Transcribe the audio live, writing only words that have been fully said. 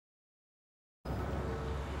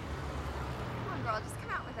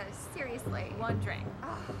Jesus, seriously. One drink.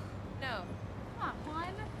 Oh, No. come on,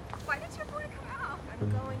 one. Why did you want to come out? I'm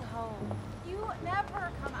going home. You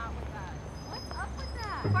never come out with us. What's up with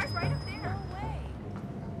that? The bar's right up there. No way.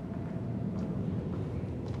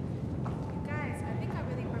 You guys, I think I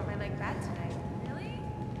really broke my leg bad tonight. Really?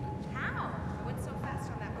 How? I went so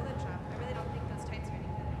fast on that bullet drop. I really don't think those tights are any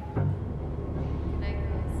good. Good night,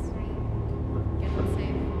 girls. Get home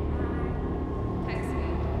safe. Text me.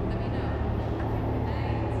 Let me know. Good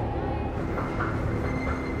night.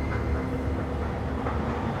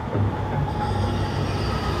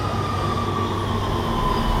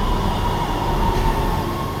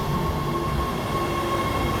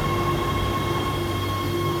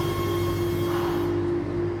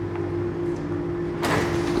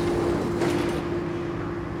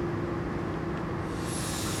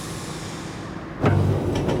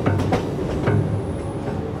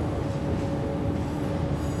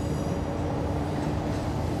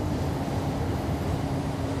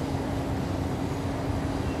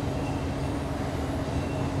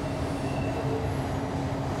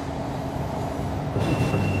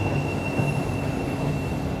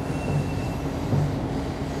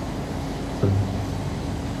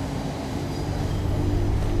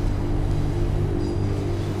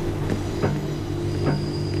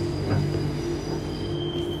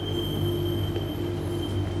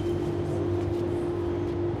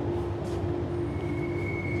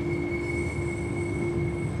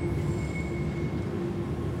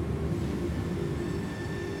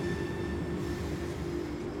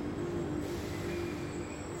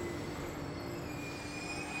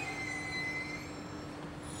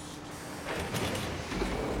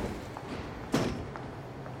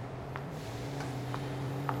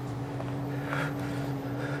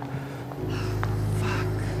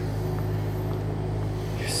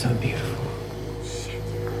 You're so beautiful.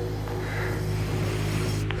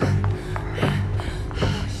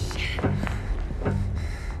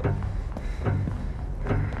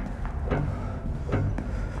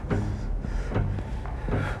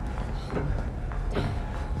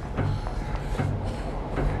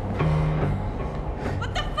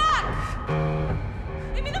 What the fuck?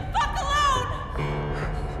 Leave me the fuck alone!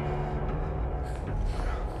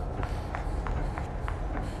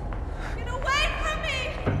 Get away from me!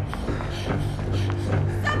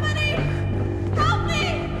 Somebody! Help me!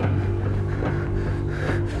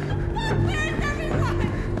 What the fuck? Where is everyone?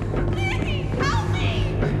 Please, help me!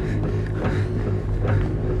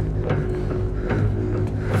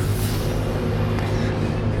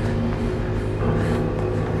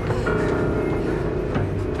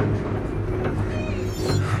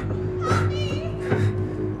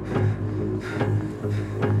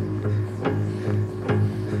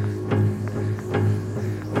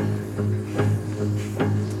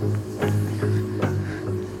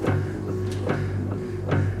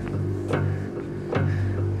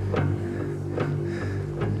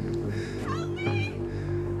 Help me! Help me!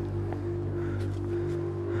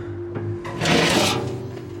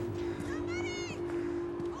 Somebody!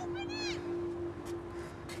 Open it!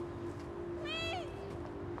 Please!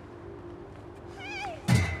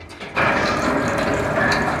 Please!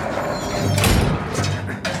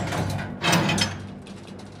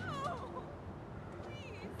 No!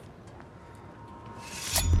 Please!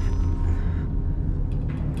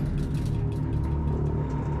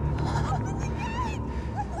 Open the gate!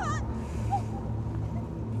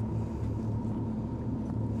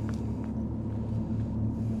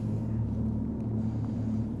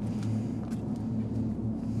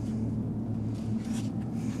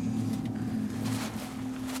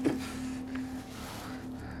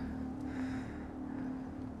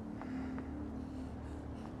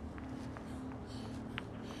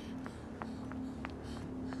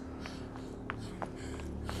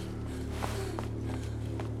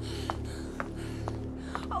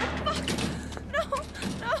 Oh, fuck! No!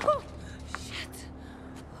 No! Shit!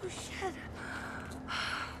 Oh, shit!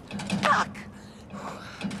 Fuck! Oh,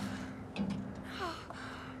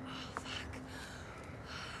 fuck.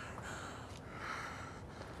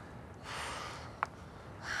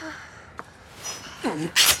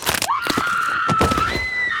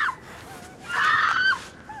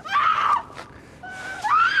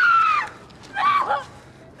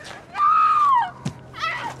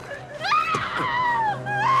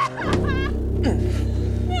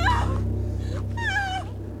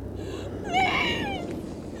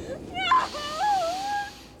 No!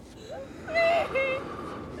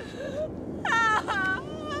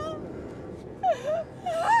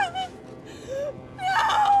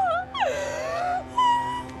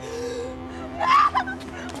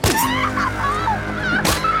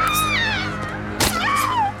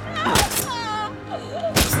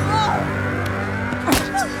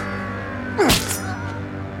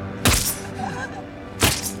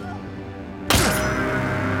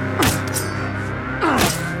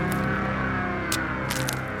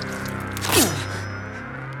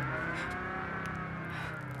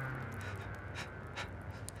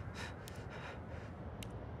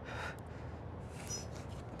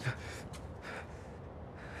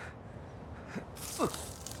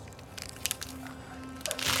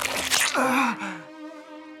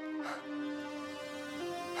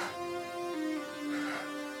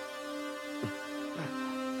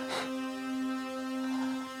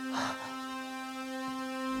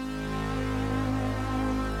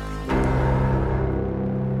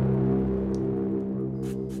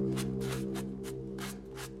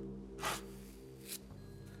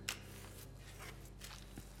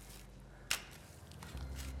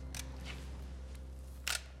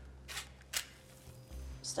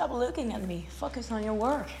 Stop looking at me. Focus on your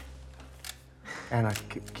work. Anna,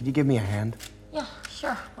 could you give me a hand? Yeah,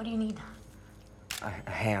 sure. What do you need? A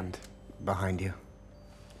hand behind you.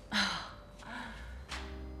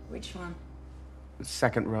 Which one?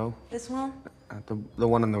 Second row. This one? The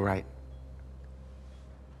one on the right.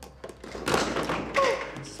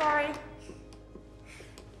 Sorry.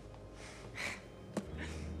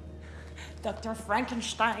 Dr.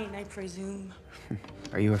 Frankenstein, I presume.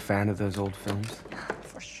 Are you a fan of those old films?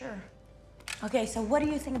 For sure. Okay, so what do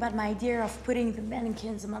you think about my idea of putting the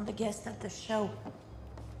mannequins among the guests at the show?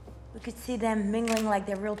 We could see them mingling like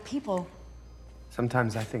they're real people.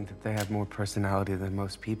 Sometimes I think that they have more personality than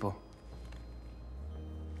most people.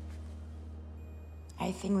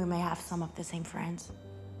 I think we may have some of the same friends.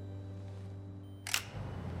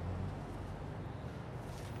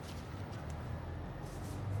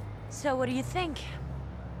 So what do you think?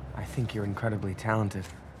 I think you're incredibly talented.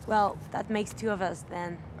 Well, that makes two of us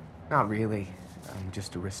then. Not really. I'm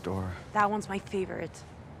just a restorer. That one's my favorite.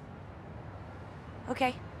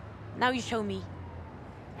 Okay, now you show me.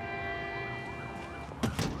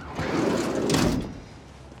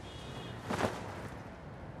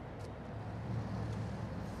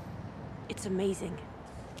 It's amazing.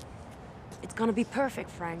 It's gonna be perfect,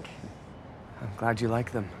 Frank. I'm glad you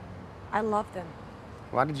like them. I love them.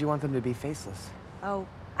 Why did you want them to be faceless? Oh,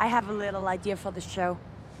 I have a little idea for the show.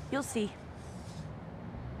 You'll see.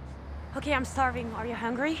 Okay, I'm starving. Are you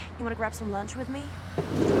hungry? You wanna grab some lunch with me?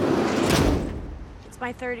 It's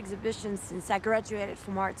my third exhibition since I graduated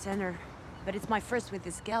from Art Center, but it's my first with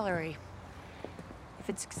this gallery. If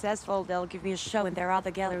it's successful, they'll give me a show in their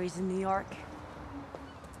other galleries in New York.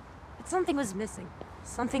 But something was missing.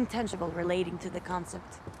 Something tangible relating to the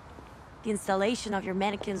concept. The installation of your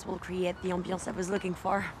mannequins will create the ambiance I was looking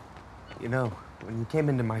for. You know, when you came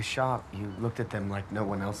into my shop, you looked at them like no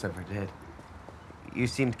one else ever did. You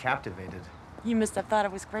seemed captivated. You must have thought I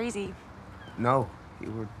was crazy. No,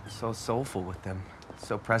 you were so soulful with them,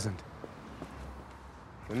 so present.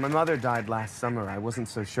 When my mother died last summer, I wasn't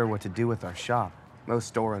so sure what to do with our shop. Most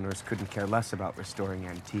store owners couldn't care less about restoring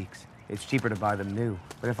antiques. It's cheaper to buy them new.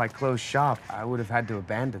 But if I closed shop, I would have had to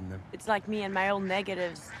abandon them. It's like me and my old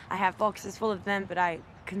negatives. I have boxes full of them, but I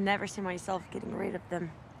could never see myself getting rid of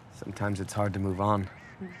them. Sometimes it's hard to move on.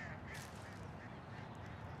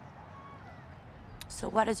 So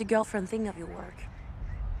what does your girlfriend think of your work?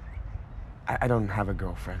 I don't have a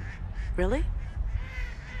girlfriend. Really?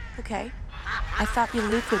 Okay. I thought you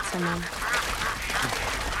lived with someone.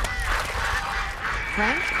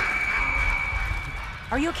 Frank?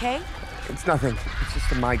 Are you okay? It's nothing. It's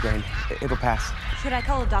just a migraine. It'll pass. Should I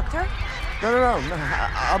call a doctor? No.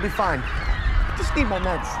 I'll be fine. I just need my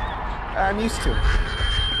meds. I'm used to it.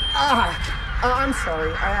 I'm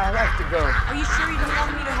sorry. I have to go. Are you sure you don't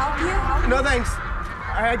want me to help you? No, thanks.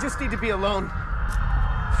 I just need to be alone.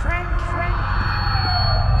 Frank.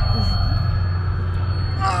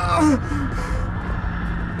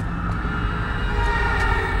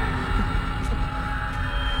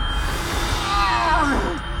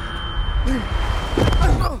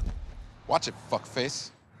 Watch it,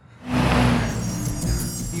 fuckface.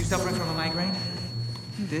 You suffering from a migraine?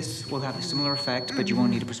 This will have a similar effect, but you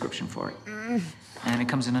won't need a prescription for it. And it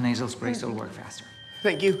comes in a nasal spray, so it'll work faster.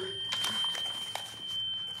 Thank you.